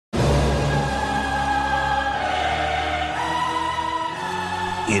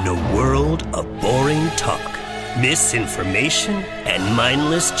In a world of boring talk, misinformation, and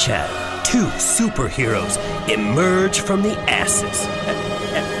mindless chatter, two superheroes emerge from the ashes.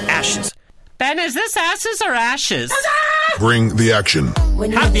 Ben, is this asses or ashes? Bring the action.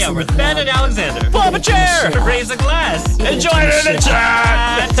 Happy hour with Ben and Alexander. Pull up a chair. Raise a glass. And join in the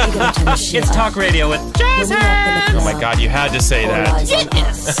chat. It's talk radio with jazz hands. Oh my God, you had to say that.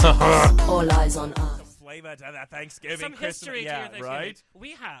 Yes. All eyes on us. Flavor to the Thanksgiving, Some Christmas. history to Yeah, your Thanksgiving. right?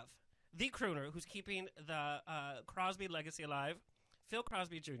 We have the crooner who's keeping the Crosby legacy alive, Phil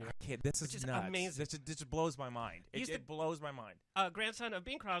Crosby Jr. Okay, this is nuts. amazing. This just blows my mind. It blows my mind. Grandson of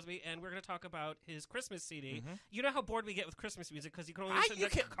Bing Crosby, and we're going to talk about his Christmas CD. You know how bored we get with Christmas music because you can only listen to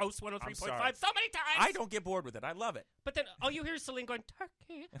Coast 103.5 so many times. I don't get bored with it. I love it. But then all you hear is Celine going,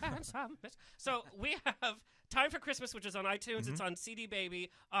 turkey and some. So we have Time for Christmas, which is on iTunes. It's on CD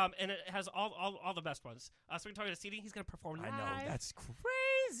Baby, and it has all the best ones. So we're talking to CD. He's going to perform live. I know. That's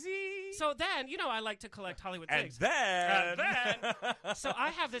crazy. So then, I like to collect Hollywood And things. then. So I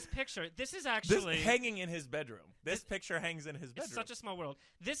have this picture. This is actually This hanging in his bedroom. This picture hangs in his bedroom. It's such a small world.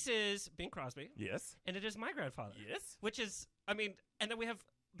 This is Bing Crosby. Yes. And it is my grandfather. Yes. Which is, and then we have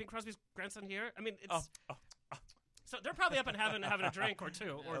Bing Crosby's grandson here. It's... So they're probably up in having a drink or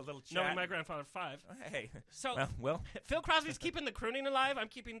two, or a little chat. knowing my grandfather 5. Hey. So well. Phil Crosby's keeping the crooning alive. I'm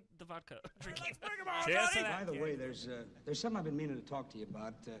keeping the vodka drinking. Cheers to By the way, there's something I've been meaning to talk to you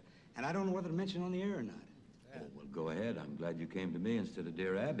about, and I don't know whether to mention it on the air or not. Oh, well, go ahead. I'm glad you came to me instead of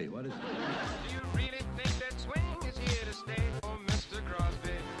dear Abby. What is it? Do you really think that swing is here to stay for Mr.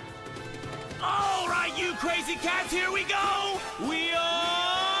 Crosby? All right, you crazy cats, here we go. We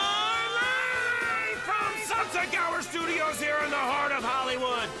are live from Sunset Gower Studios here in the heart of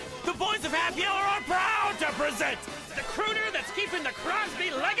Hollywood. The boys of Happy Hour are proud to present The crooner that's keeping the Crosby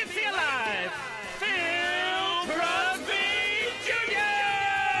legacy alive, Phil Crosby Jr.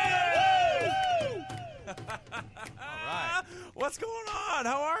 All right. What's going on?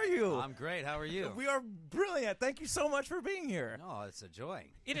 How are you? I'm great. How are you? We are brilliant. Thank you so much for being here. No, it's a joy.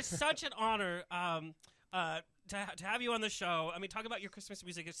 It is such an honor to have you on the show. Talk about your Christmas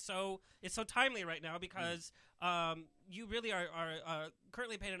music. It's so timely right now because you really are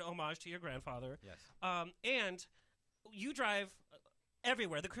currently paying an homage to your grandfather. Yes. And you drive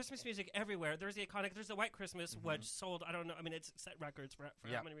everywhere. The Christmas music everywhere. There's the White Christmas, which sold, I don't know, it's set records for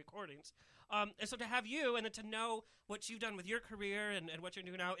how many recordings. And so to have you and then to know what you've done with your career and what you're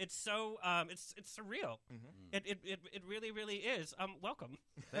doing now, it's so, it's surreal. It really, really is. Welcome.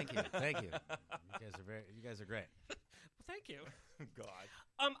 Thank you. You guys are great. Well, thank you. God.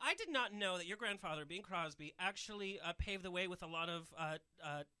 I did not know that your grandfather, Bing Crosby, actually paved the way with a lot of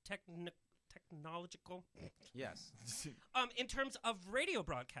technological. Yes. In terms of radio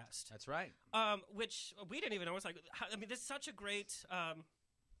broadcast. That's right. Which we didn't even know. It's like, this is such a great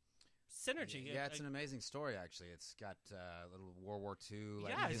synergy. Yeah, it's an amazing story, actually. It's got a little World War II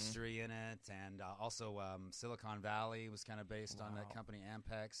history in it, and also Silicon Valley was kind of based on that company,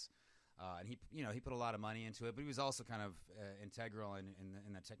 Ampex. And he put a lot of money into it, but he was also kind of integral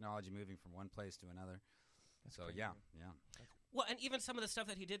in the technology moving from one place to another. That's so, yeah. Well, and even some of the stuff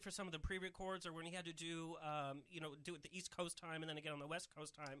that he did for some of the pre-records, or when he had to do, do it the East Coast time and then again on the West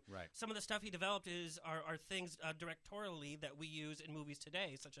Coast time. Right. Some of the stuff he developed are things directorially that we use in movies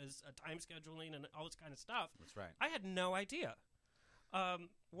today, such as time scheduling and all this kind of stuff. That's right. I had no idea. Go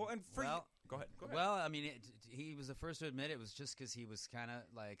ahead. Well, he was the first to admit it was just because he was kind of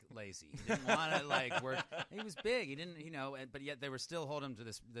lazy. He didn't want to work. He was big. He didn't, but yet they were still holding him to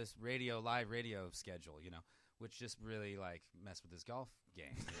this live radio schedule, which just really messed with his golf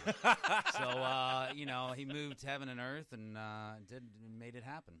game. So he moved heaven and earth and made it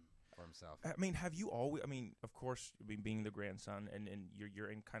happen for himself. Have you always? Of course, being the grandson and you're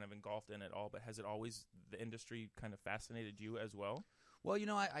kind of engulfed in it all. But has it always the industry kind of fascinated you as well? Well,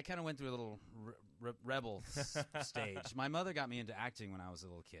 I kind of went through a little rebel stage. My mother got me into acting when I was a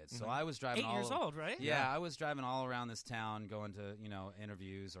little kid, so I was driving 8 years old, right? Yeah, I was driving all around this town, going to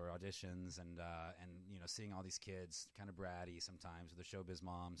interviews or auditions, and seeing all these kids, kind of bratty sometimes with the showbiz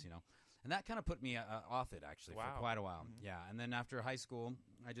moms, and that kind of put me off it actually for quite a while. Yeah, and then after high school,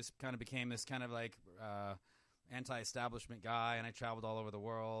 I just kind of became this kind of anti-establishment guy, and I traveled all over the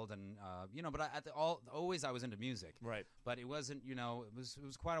world, and but always I was into music, right? But it wasn't, it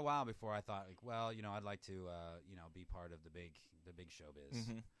was quite a while before I thought, I'd like to, be part of the big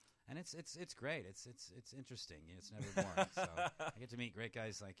showbiz, and it's great. It's interesting. It's never boring. So I get to meet great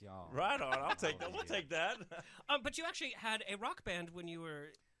guys like y'all. Right on. I'll take that. We'll take that. But you actually had a rock band when you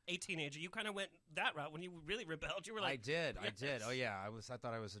were a teenager. You kind of went that route when you really rebelled. You were like, I did. Oh yeah, I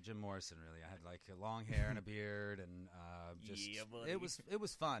thought I was a Jim Morrison. Really, I had like long hair and a beard, and just it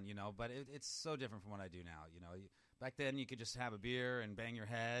was fun, But it's so different from what I do now. Back then you could just have a beer and bang your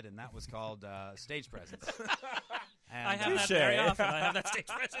head, and that was called stage presence. And, I have that very often. I have that stage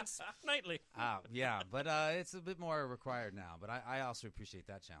presence nightly. Yeah, but it's a bit more required now. But I also appreciate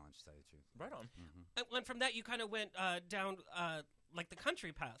that challenge, to tell you the truth. Right on. Mm-hmm. And from that, you kind of went down like the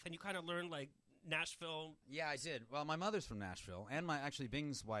country path, and you kind of learned like Nashville. Yeah, I did. Well, my mother's from Nashville, and actually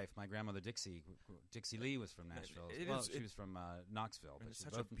Bing's wife, my grandmother Dixie Lee, was from Nashville. She was from Knoxville, but she's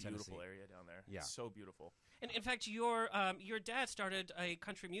such both a from beautiful Tennessee. area down there. Yeah, It's so beautiful. And in fact, your dad started a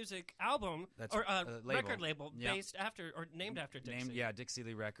country music album record label based after or named after Dixie. Dixie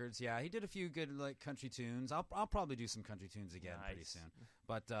Lee Records. Yeah, he did a few good like country tunes. I'll probably do some country tunes again pretty soon.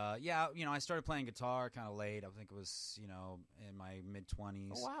 But I started playing guitar kind of late. I think it was in my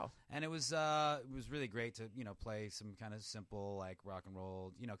mid-20s. Oh wow! And it was really great to play some kind of simple like rock and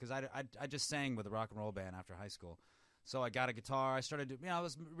roll. Because I just sang with a rock and roll band after high school. So I got a guitar. I started to, I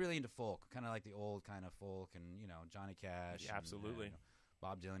was really into folk, kind of like the old kind of folk, and Johnny Cash. Yeah, absolutely. And,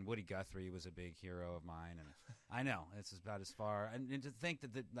 Bob Dylan, Woody Guthrie was a big hero of mine, and I know it's about as far. And to think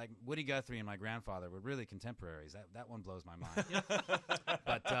that like Woody Guthrie and my grandfather were really contemporaries, that one blows my mind.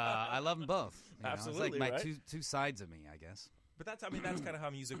 But I love them both. Absolutely, it's like my right? two sides of me, I guess. But that's kind of how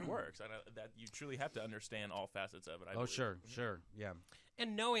music works. I know that you truly have to understand all facets of it. I believe. Sure, yeah.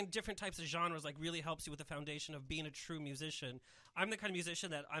 And knowing different types of genres like really helps you with the foundation of being a true musician. I'm the kind of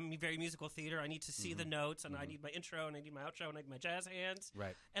musician that I'm very musical theater. I need to see the notes, and I need my intro, and I need my outro, and I need my jazz hands.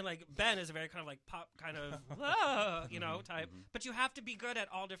 Right. And like Ben is a very kind of like pop kind of type. But you have to be good at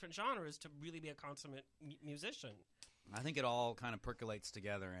all different genres to really be a consummate musician. I think it all kind of percolates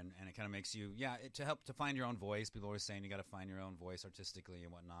together, and it kind of makes you, to help to find your own voice. People are always saying you got to find your own voice artistically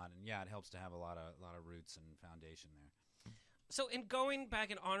and whatnot, and it helps to have a lot of roots and foundation there. So in going back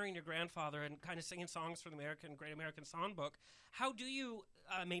and honoring your grandfather and kind of singing songs from the Great American Songbook, how do you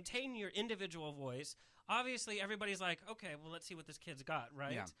maintain your individual voice? Obviously, everybody's like, okay, well, let's see what this kid's got,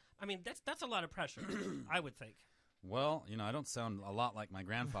 right? Yeah. I mean, that's a lot of pressure, I would think. Well, I don't sound a lot like my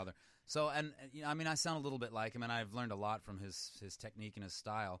grandfather. So, and I sound a little bit like him, and I've learned a lot from his technique and his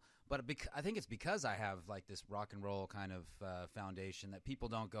style. But I think it's because I have like this rock and roll kind of foundation that people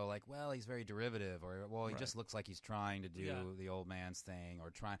don't go like, well, he's very derivative, or well, he just looks like he's trying to do the old man's thing, or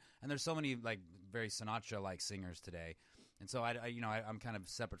trying. And there's so many like very Sinatra-like singers today, and so I'm kind of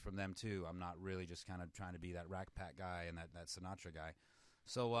separate from them too. I'm not really just kind of trying to be that Rack Pack guy and that Sinatra guy.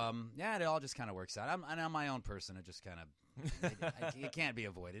 So it all just kind of works out. I'm my own person. It just kind of it can't be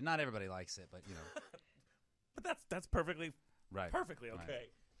avoided. Not everybody likes it, but But that's perfectly right. Perfectly okay.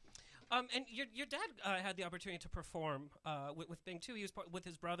 Right. And your dad had the opportunity to perform with Bing too. He was with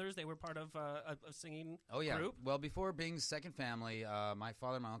his brothers. They were part of a singing group. Well, before Bing's second family, my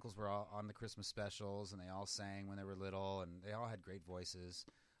father and my uncles were all on the Christmas specials, and they all sang when they were little, and they all had great voices.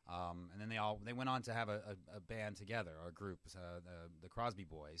 And then they went on to have a band together, or a group, the Crosby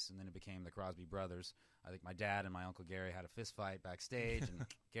Boys, and then it became the Crosby Brothers. I think my dad and my Uncle Gary had a fist fight backstage, and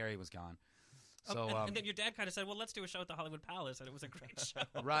Gary was gone. So, and then your dad kind of said, well, let's do a show at the Hollywood Palace, and it was a great show.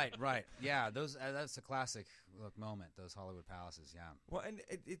 Right. Yeah, that's a classic moment, those Hollywood Palaces, yeah. Well, and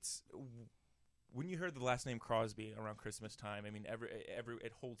it's when you heard the last name Crosby around Christmas time, I mean, every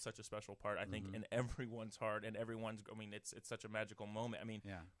it holds such a special part, I think, in everyone's heart, and everyone's. I mean, it's such a magical moment. I mean,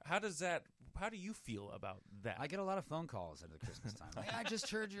 how do you feel about that? I get a lot of phone calls at the Christmas time. Like, I just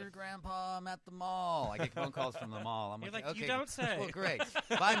heard your grandpa. I'm at the mall. I get phone calls from the mall. I'm You're like, like, okay, you don't say. Well, great.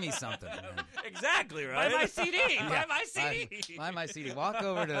 Buy me something. Exactly right. Buy my CD. Buy my CD. Buy my CD. Walk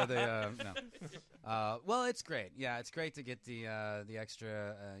over to the. No. Well, it's great. Yeah, it's great to get the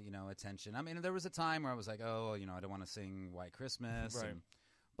extra attention. I mean, there was a time where I was like, oh, I don't want to sing White Christmas. Right.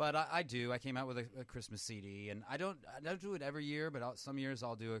 But I do. I came out with a Christmas CD, and I don't do it every year, but some years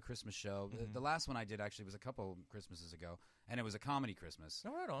I'll do a Christmas show. The last one I did actually was a couple Christmases ago, and it was a comedy Christmas.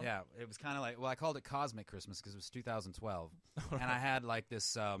 Oh, right on. Yeah, it was kind of like, I called it Cosmic Christmas because it was 2012, and I had like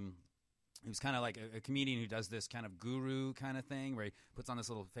this. He was kind of like a comedian who does this kind of guru kind of thing where he puts on this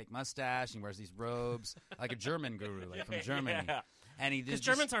little fake mustache and wears these robes, like a German guru, like from Germany. Yeah. And he Because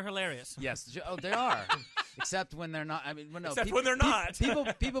Germans are hilarious. Yes. Oh, they are. Except when they're not. I mean, when they're not.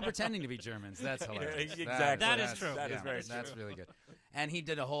 People pretending to be Germans. That's hilarious. Yeah, exactly. That is true. That is very true. That's really good. And he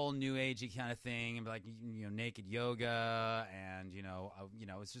did a whole new agey kind of thing, and like naked yoga, and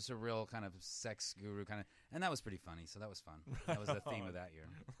it's just a real kind of sex guru kind of, and that was pretty funny. So that was fun. That was the theme of that year.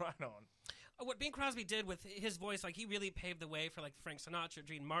 Right on. What Bing Crosby did with his voice, like he really paved the way for like Frank Sinatra,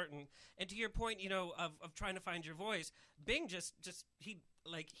 Dean Martin, and to your point, of trying to find your voice, Bing just he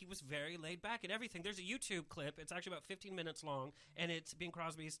like he was very laid back and everything. There's a YouTube clip. It's actually about 15 minutes long, and it's Bing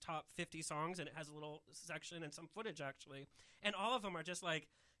Crosby's top 50 songs, and it has a little section and some footage actually. And all of them are just like,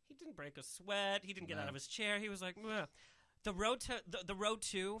 he didn't break a sweat. He didn't get out of his chair. He was like, meh. The Road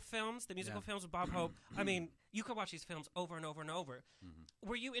to films, the musical films with Bob Hope. I mean, you could watch these films over and over and over.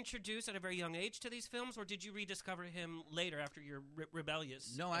 Were you introduced at a very young age to these films, or did you rediscover him later after your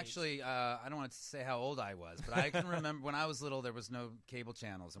rebellious? No, age? Actually, I don't want to say how old I was, but I can remember when I was little, there was no cable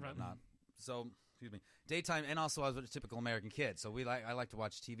channels and whatnot. So, excuse me, daytime, and also I was a typical American kid, so I like to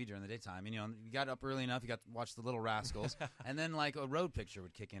watch TV during the daytime. And, you got up early enough, you got to watch The Little Rascals, and then like a road picture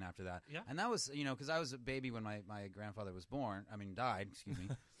would kick in after that. Yeah. And that was, because I was a baby when my grandfather was died, excuse me.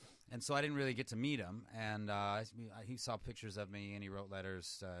 And so I didn't really get to meet him, and he saw pictures of me, and he wrote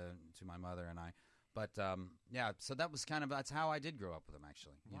letters to my mother and I. But so that was that's how I did grow up with him,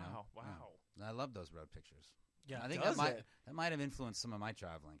 actually. Wow. Yeah. I love those road pictures. Yeah, I think that might have influenced some of my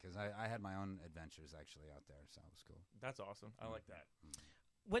traveling, because I had my own adventures actually out there, so it was cool. That's awesome. I like that.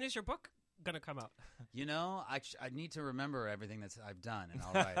 When is your book going to come out? I need to remember everything that I've done, and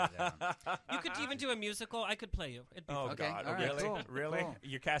I'll write it down. You could even do a musical. I could play you. It'd be fun. Okay. God. All right, Really? cool. Really? Cool.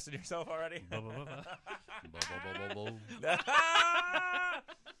 You're casting yourself already?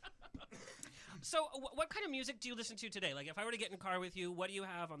 So, what kind of music do you listen to today? Like, if I were to get in a car with you, what do you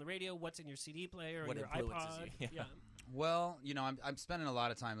have on the radio? What's in your CD player or What your influences iPod? you? Yeah. Well, I'm spending a lot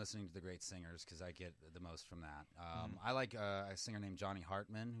of time listening to the great singers because I get the most from that. I like a singer named Johnny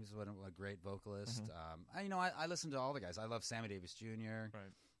Hartman, who's a great vocalist. I listen to all the guys. I love Sammy Davis Jr.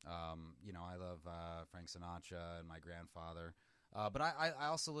 Right. I love Frank Sinatra and my grandfather. But I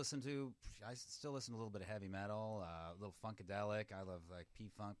also I still listen to a little bit of heavy metal, a little funkadelic. I love like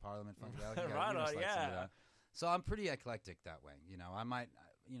P-Funk, Parliament Funkadelic. Right on, yeah. So I'm pretty eclectic that way.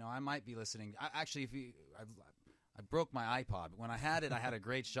 I might be listening. I broke my iPod. But when I had it, I had a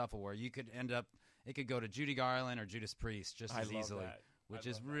great shuffle where you could end up. It could go to Judy Garland or Judas Priest just as easily, which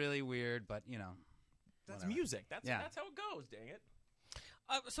is really weird. But that's whatever. Music. That's how it goes. Dang it.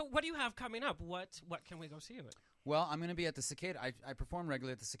 So what do you have coming up? What can we go see you at? Well, I'm going to be at the Cicada. I perform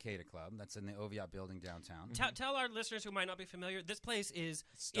regularly at the Cicada Club. That's in the Oviatt building downtown. Tell our listeners who might not be familiar, this place is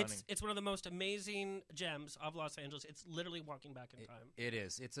stunning. It's one of the most amazing gems of Los Angeles. It's literally walking back in time. It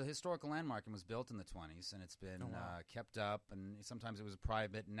is. It's a historical landmark and was built in the 20s, and it's been kept up. And sometimes it was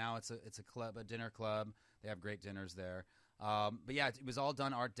private. And now it's a club, a dinner club. They have great dinners there. But yeah, it was all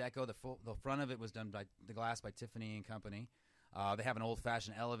done Art Deco. The front of it was done by the glass by Tiffany and Company. They have an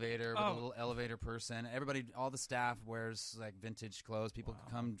old-fashioned elevator with a little elevator person. Everybody, all the staff wears like vintage clothes. People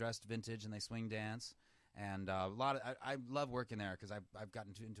come dressed vintage and they swing dance. And I love working there because I've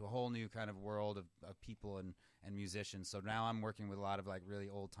gotten into a whole new kind of world of people and musicians. So now I'm working with a lot of like really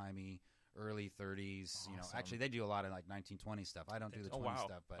old-timey, early 30s. Awesome. Actually they do a lot of like 1920 stuff. I don't do the 20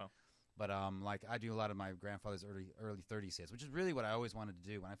 stuff, but like I do a lot of my grandfather's early 30s hits, which is really what I always wanted to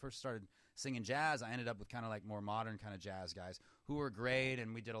do. When I first started singing jazz, I ended up with kind of like more modern kind of jazz guys who were great,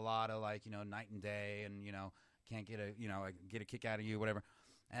 and we did a lot of like Night and Day and Can't Get a Kick Out of You, whatever.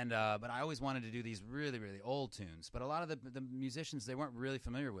 And but I always wanted to do these really, really old tunes. But a lot of the musicians, they weren't really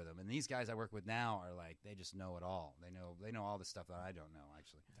familiar with them. And these guys I work with now are like, they just know it all. They know all the stuff that I don't know,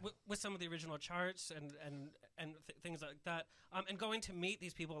 actually. With some of the original charts and things like that. And going to meet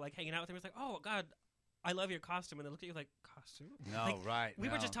these people, like hanging out with them, it's like, oh, God, I love your costume. And they look at you like, costume? No, right. We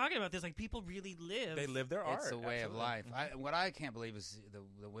were just talking about this. Like, people really live. They live their art. It's a way of life. What I can't believe is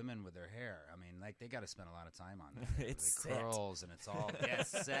the women with their hair. I mean, like, they got to spend a lot of time on that. It's the curls, and it's all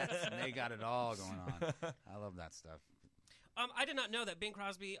sets, and they got it all going on. I love that stuff. I did not know that Bing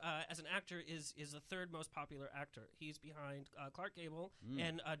Crosby, as an actor, is the third most popular actor. He's behind Clark Gable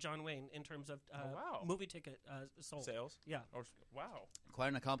and John Wayne in terms of movie ticket sold. Sales? Yeah. Wow. Quite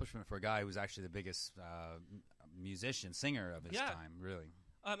an accomplishment for a guy who was actually the biggest musician, singer of his time, really.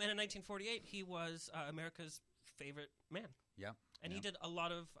 And in 1948, he was America's favorite man. Yeah. And he did a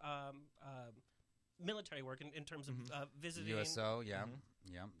lot of military work in terms of visiting. USO, yeah.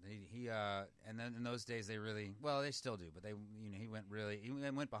 Yeah, he and then in those days they still do, but he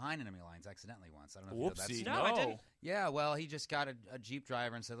went behind enemy lines accidentally once. I don't know if Whoopsie, you know that. No, I didn't. Yeah, well, he just got a Jeep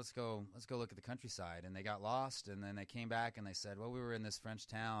driver and said, let's go look at the countryside, and they got lost, and then they came back and they said, well, we were in this French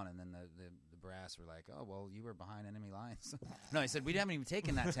town, and then the brass were like, oh, well, you were behind enemy lines. No, he said, we haven't even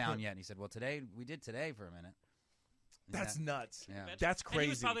taken that town yet, and he said, well, we did today for a minute. That's nuts. Yeah. That's crazy. And he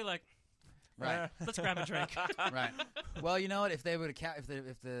was probably like, right. Let's grab a drink. Right. Well, you know what? If they would have,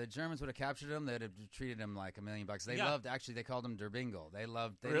 if the Germans would have captured him, they'd have treated him like $1 million. They loved. Actually, they called him Der Bingle. They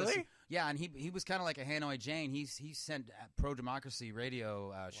loved. Really? Yeah, and he was kind of like a Hanoi Jane. He sent pro democracy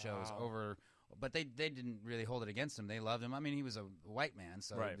radio shows but they didn't really hold it against him. They loved him. I mean, he was a white man,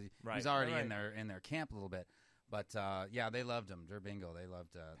 so Right, he right, was already right. in their camp a little bit. But yeah, they loved him. Der Bingo, they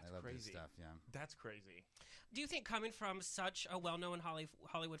loved his crazy. stuff. Yeah, That's crazy. Do you think coming from such a well-known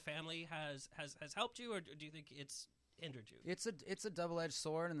Hollywood family has helped you, or do you think it's hindered you? It's a double-edged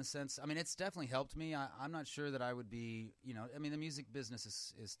sword in the sense. I mean, it's definitely helped me. I'm not sure that I would be. I mean, the music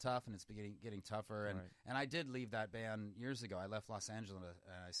business is tough, and it's getting tougher. And Right. and I did leave that band years ago. I left Los Angeles,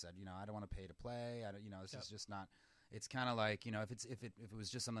 and I said, I don't want to pay to play. This is just not. It's kind of like, if it was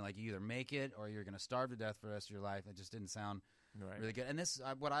just something like you either make it or you're going to starve to death for the rest of your life. It just didn't sound really good. And this,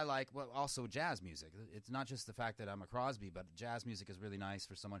 what I like, also jazz music. It's not just the fact that I'm a Crosby, but jazz music is really nice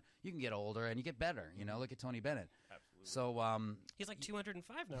for someone. You can get older and you get better. Look at Tony Bennett. Absolutely. So he's like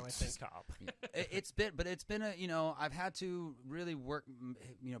 205 now, I think. Stop. It's been a, I've had to really work,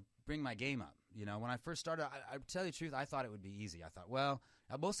 bring my game up. When I first started, I tell you the truth, I thought it would be easy. I thought, well,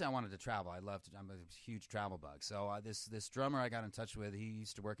 mostly I wanted to travel. I'm a huge travel bug. So this drummer I got in touch with, he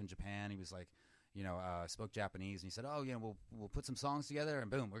used to work in Japan. He was like, spoke Japanese, and he said, oh, we'll put some songs together, and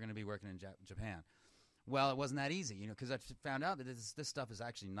boom, we're going to be working in Japan. Well, it wasn't that easy, because I found out that this stuff is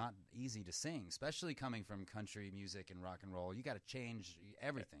actually not easy to sing, especially coming from country music and rock and roll. You got to change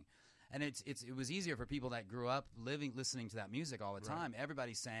everything. And it was easier for people that grew up listening to that music all the time. Right.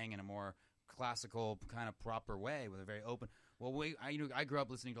 Everybody sang in a more classical kind of proper way with a very open. Well, I grew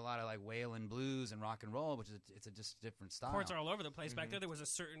up listening to a lot of like Waylon blues and rock and roll, which it's a just different style. Chords are all over the place. Back there was a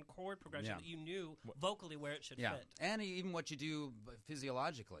certain chord progression that you knew vocally where it should fit. And even what you do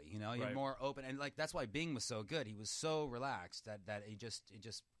physiologically, you're more open, and like that's why Bing was so good. He was so relaxed that it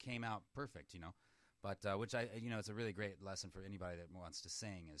just came out perfect, But which it's a really great lesson for anybody that wants to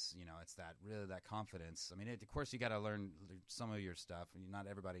sing is, it's that confidence. I mean, of course, you got to learn some of your stuff. Not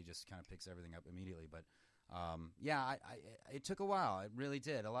everybody just kind of picks everything up immediately, but it took a while. It really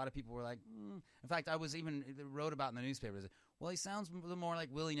did. A lot of people were like, In fact, I wrote about in the newspapers. Well, he sounds a little more like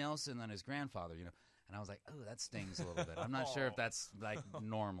Willie Nelson than his grandfather, And I was like, oh, that stings a little bit. I'm not sure if that's like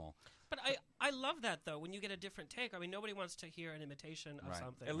normal. But I love that, though, when you get a different take. I mean, nobody wants to hear an imitation of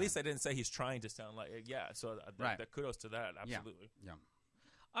something. At least I didn't say he's trying to sound like it. Yeah, so kudos to that. Absolutely. Yeah.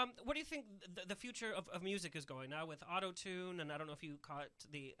 What do you think the future of music is going now with auto-tune? And I don't know if you caught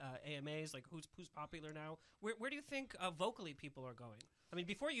the AMAs, like who's popular now. Where do you think vocally people are going? I mean,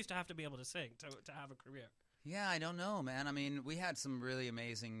 before you used to have to be able to sing to have a career. Yeah, I don't know, man. I mean, we had some really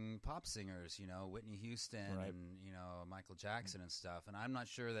amazing pop singers, Whitney Houston and, Michael Jackson and stuff. And I'm not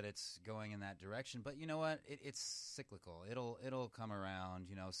sure that it's going in that direction. But you know what? It's cyclical. It'll come around,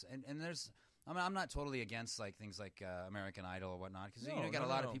 And there's... I mean, I'm not totally against like things like American Idol or whatnot because you got a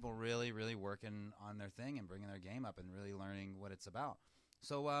lot of people really, really working on their thing and bringing their game up and really learning what it's about.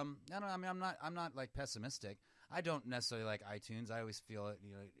 So I don't know. I mean, I'm not like pessimistic. I don't necessarily like iTunes. I always feel a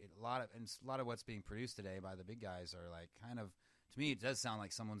lot of what's being produced today by the big guys are like kind of. To me, it does sound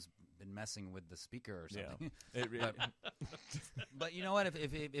like someone's been messing with the speaker or something. Yeah, it really. But you know what?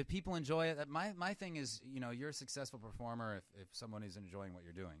 If people enjoy it, my thing is, you're a successful performer if someone is enjoying what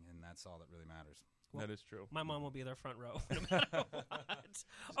you're doing, and that's all that really matters. Well, that is true. My mom will be there front row no matter what.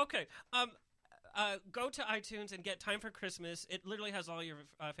 Okay. Go to iTunes and get Time for Christmas. It literally has all your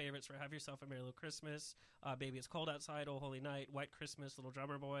favorites for Have Yourself a Merry Little Christmas, Baby It's Cold Outside, Oh Holy Night, White Christmas, Little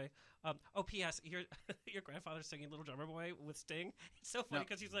Drummer Boy. P.S. Your grandfather's singing Little Drummer Boy with Sting. It's so funny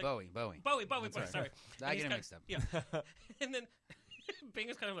because he's like... Bowie. Right. Sorry. I get it mixed up. Yeah. And then Bing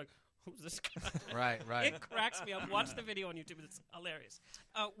is kind of like, who's this guy? Right. It cracks me up. Watch the video on YouTube. It's hilarious.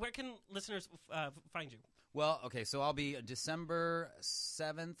 Where can listeners find you? Well, okay, so I'll be December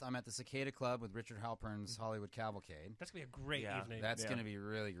 7th. I'm at the Cicada Club with Richard Halpern's Hollywood Cavalcade. That's going to be a great evening. That's going to be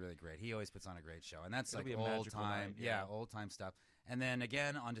really, really great. He always puts on a great show. And that's like old time. Old-time stuff. And then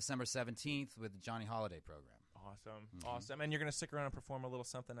again on December 17th with the Johnny Holiday program. Awesome. And you're going to stick around and perform a little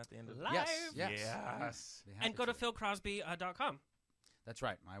something at the end of the Live. Yes. And go to philcrosby.com. That's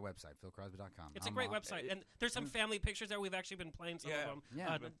right, my website, philcrosby.com. It's a great website, and there's some family pictures there. We've actually been playing some of them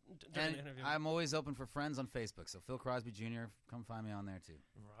during the interview. I'm always open for friends on Facebook, so Phil Crosby Jr., come find me on there, too.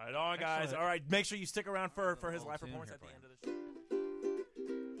 Right on, guys. Excellent. All right, make sure you stick around for his live performance at the end of the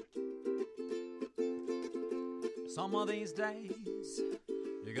show. Some of these days,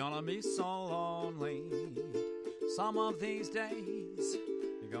 you're gonna be so lonely. Some of these days,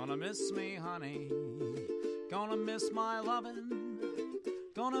 you're gonna miss me, honey. Gonna miss my loving.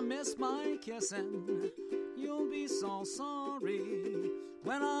 Gonna miss my kissing. You'll be so sorry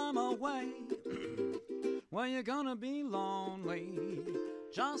when I'm away. Well, you're gonna be lonely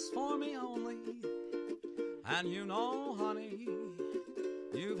just for me only. And you know, honey,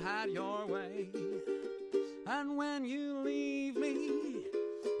 you've had your way. And when you leave me,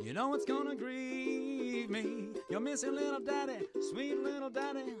 You know it's gonna grieve me. You'll miss your little daddy, sweet little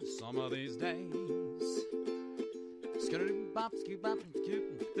daddy, some of these days. Skidoo-bop, skoo-bop,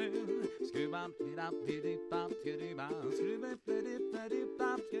 skoo-doo, skoo-bop, dee-dop, dee-dee-bop, skidoo-bop, skoo-bop,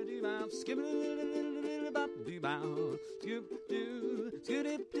 dee-dee-bop, skidoo-bop, skidoo-bop, dee-bop, skoo-doo,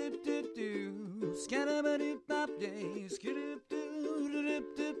 skoo-doo-doo-doo-doo, skidoo-bop, yeah,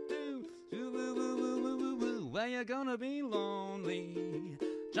 skidoo-doo-doo-doo-doo, woo-woo-woo-woo-woo-woo. Well, you're gonna be lonely,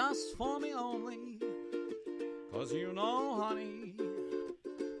 just for me only, 'cause you know, honey,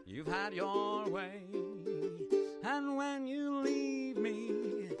 you've had your way. And when you leave me,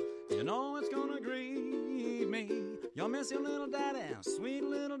 you know it's gonna grieve me. You'll miss your little daddy, sweet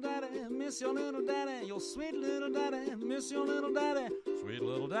little daddy, miss your little daddy, your sweet little daddy, miss your little daddy, sweet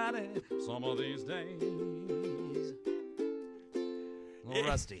little daddy, some of these days. A little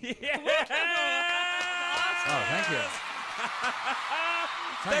rusty. Yeah. Oh, thank you.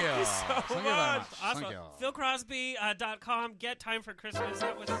 Thank you so much. Thank you very much. Awesome. Thank you. PhilCrosby.com. Get Time for Christmas.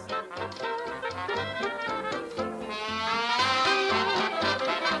 That was so